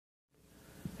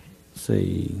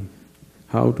say,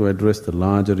 how to address the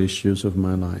larger issues of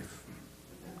my life.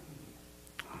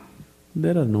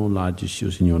 There are no large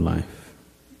issues in your life.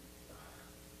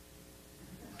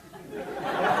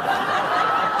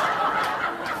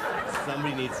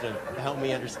 Somebody needs to help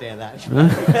me understand that.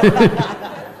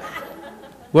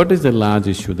 What is the large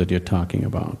issue that you're talking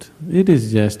about? It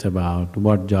is just about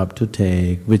what job to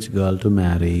take, which girl to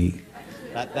marry,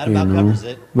 that about covers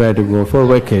it. where to go for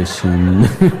vacation,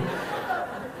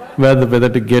 whether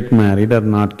to get married or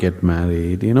not get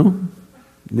married,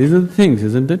 These are the things,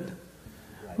 isn't it?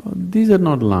 These are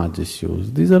not large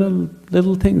issues, these are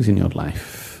little things in your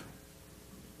life.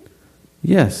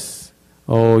 Yes,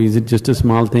 oh, is it just a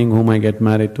small thing whom I get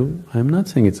married to? I'm not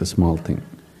saying it's a small thing.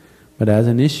 But as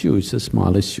an issue, it's a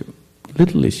small issue,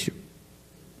 little issue.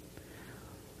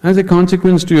 As a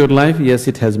consequence to your life, yes,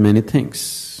 it has many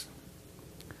things.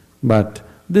 But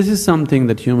this is something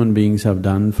that human beings have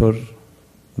done for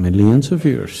millions of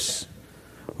years.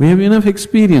 We have enough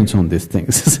experience on these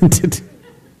things, isn't it?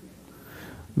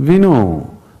 We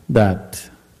know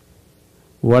that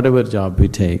whatever job we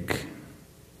take,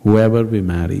 whoever we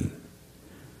marry,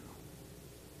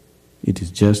 it is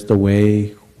just the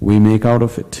way we make out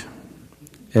of it.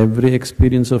 Every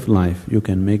experience of life, you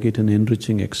can make it an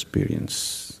enriching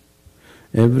experience.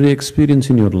 Every experience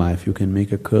in your life, you can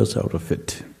make a curse out of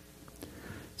it.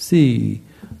 See,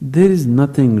 there is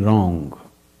nothing wrong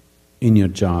in your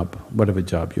job, whatever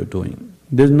job you're doing.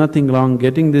 There's nothing wrong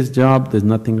getting this job, there's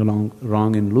nothing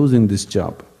wrong in losing this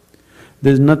job.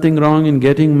 There's nothing wrong in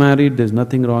getting married, there's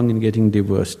nothing wrong in getting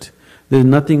divorced. There's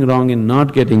nothing wrong in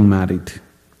not getting married.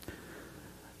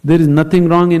 There is nothing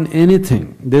wrong in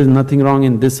anything, there is nothing wrong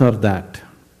in this or that.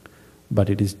 But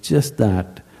it is just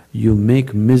that you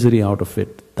make misery out of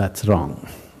it, that's wrong.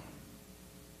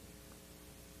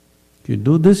 If you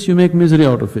do this, you make misery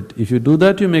out of it. If you do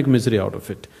that, you make misery out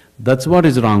of it. That's what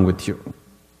is wrong with you.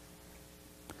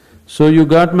 So you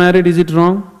got married, is it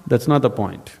wrong? That's not the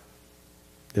point.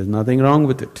 There's nothing wrong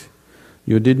with it.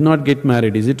 You did not get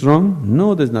married, is it wrong?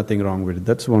 No, there's nothing wrong with it,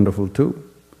 that's wonderful too.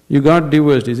 You got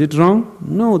divorced, is it wrong?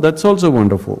 No, that's also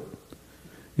wonderful.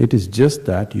 It is just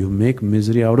that you make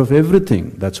misery out of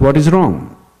everything, that's what is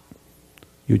wrong.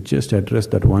 You just address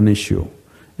that one issue,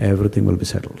 everything will be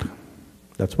settled.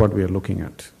 That's what we are looking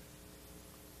at.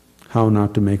 How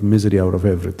not to make misery out of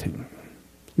everything.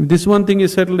 If this one thing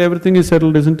is settled, everything is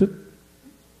settled, isn't it?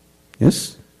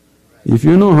 Yes? If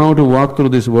you know how to walk through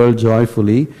this world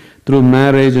joyfully, through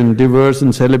marriage and divorce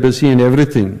and celibacy and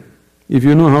everything, if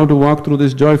you know how to walk through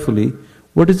this joyfully,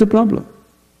 what is the problem?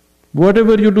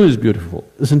 Whatever you do is beautiful,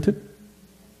 isn't it? Does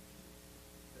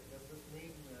this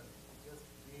mean just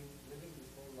living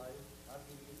this whole life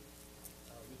happily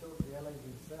without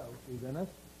realizing self is enough?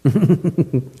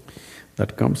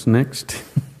 That comes next.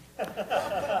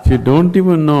 If you don't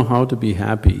even know how to be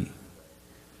happy,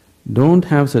 don't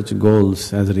have such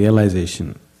goals as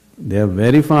realization. They are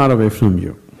very far away from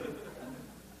you.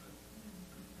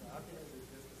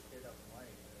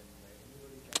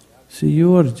 See,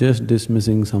 you are just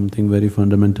dismissing something very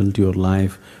fundamental to your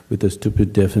life with a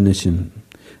stupid definition.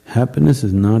 Happiness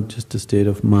is not just a state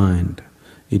of mind,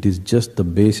 it is just the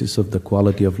basis of the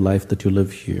quality of life that you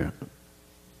live here,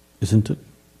 isn't it?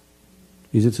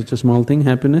 Is it such a small thing,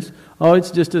 happiness? Oh,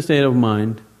 it's just a state of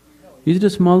mind. Is it a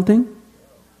small thing?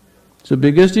 It's the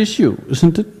biggest issue,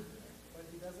 isn't it?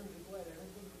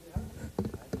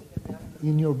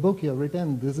 In your book you have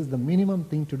written, this is the minimum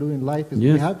thing to do in life is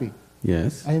be happy.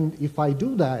 Yes. And if I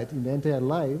do that in the entire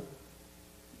life,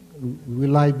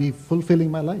 will I be fulfilling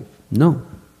my life? No.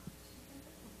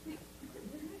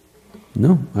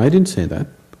 No, I didn't say that.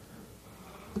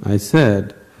 I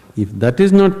said, if that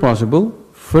is not possible,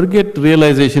 forget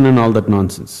realization and all that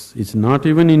nonsense. It's not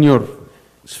even in your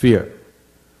sphere.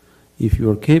 If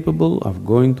you are capable of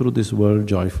going through this world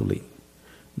joyfully,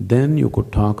 then you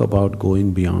could talk about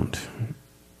going beyond.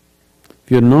 If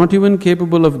you're not even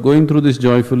capable of going through this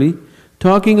joyfully,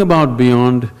 talking about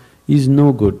beyond is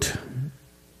no good.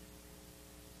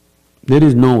 There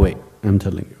is no way, I'm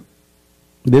telling you.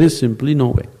 There is simply no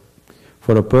way.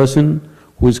 For a person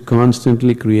who is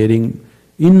constantly creating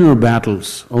inner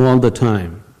battles all the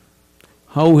time,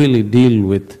 how will he deal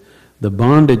with the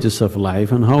bondages of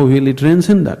life and how will he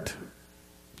transcend that?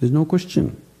 There's no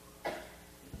question.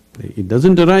 It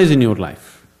doesn't arise in your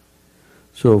life.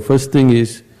 So first thing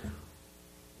is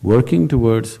working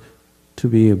towards to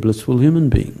be a blissful human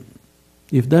being.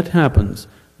 If that happens,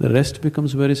 the rest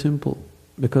becomes very simple.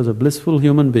 Because a blissful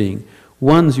human being,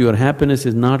 once your happiness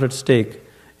is not at stake,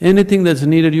 anything that's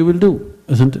needed you will do,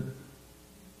 isn't it?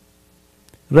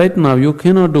 Right now you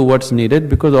cannot do what's needed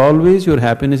because always your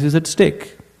happiness is at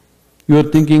stake. You are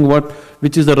thinking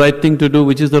which is the right thing to do,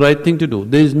 which is the right thing to do.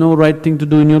 There is no right thing to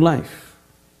do in your life.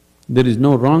 There is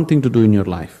no wrong thing to do in your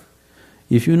life.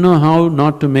 If you know how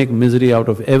not to make misery out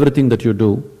of everything that you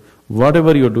do,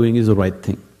 whatever you're doing is the right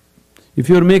thing. If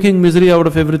you're making misery out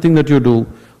of everything that you do,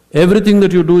 everything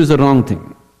that you do is the wrong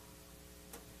thing.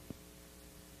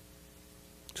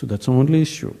 So that's the only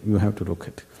issue you have to look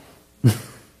at.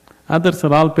 Others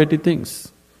are all petty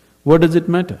things. What does it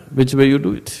matter which way you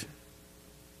do it?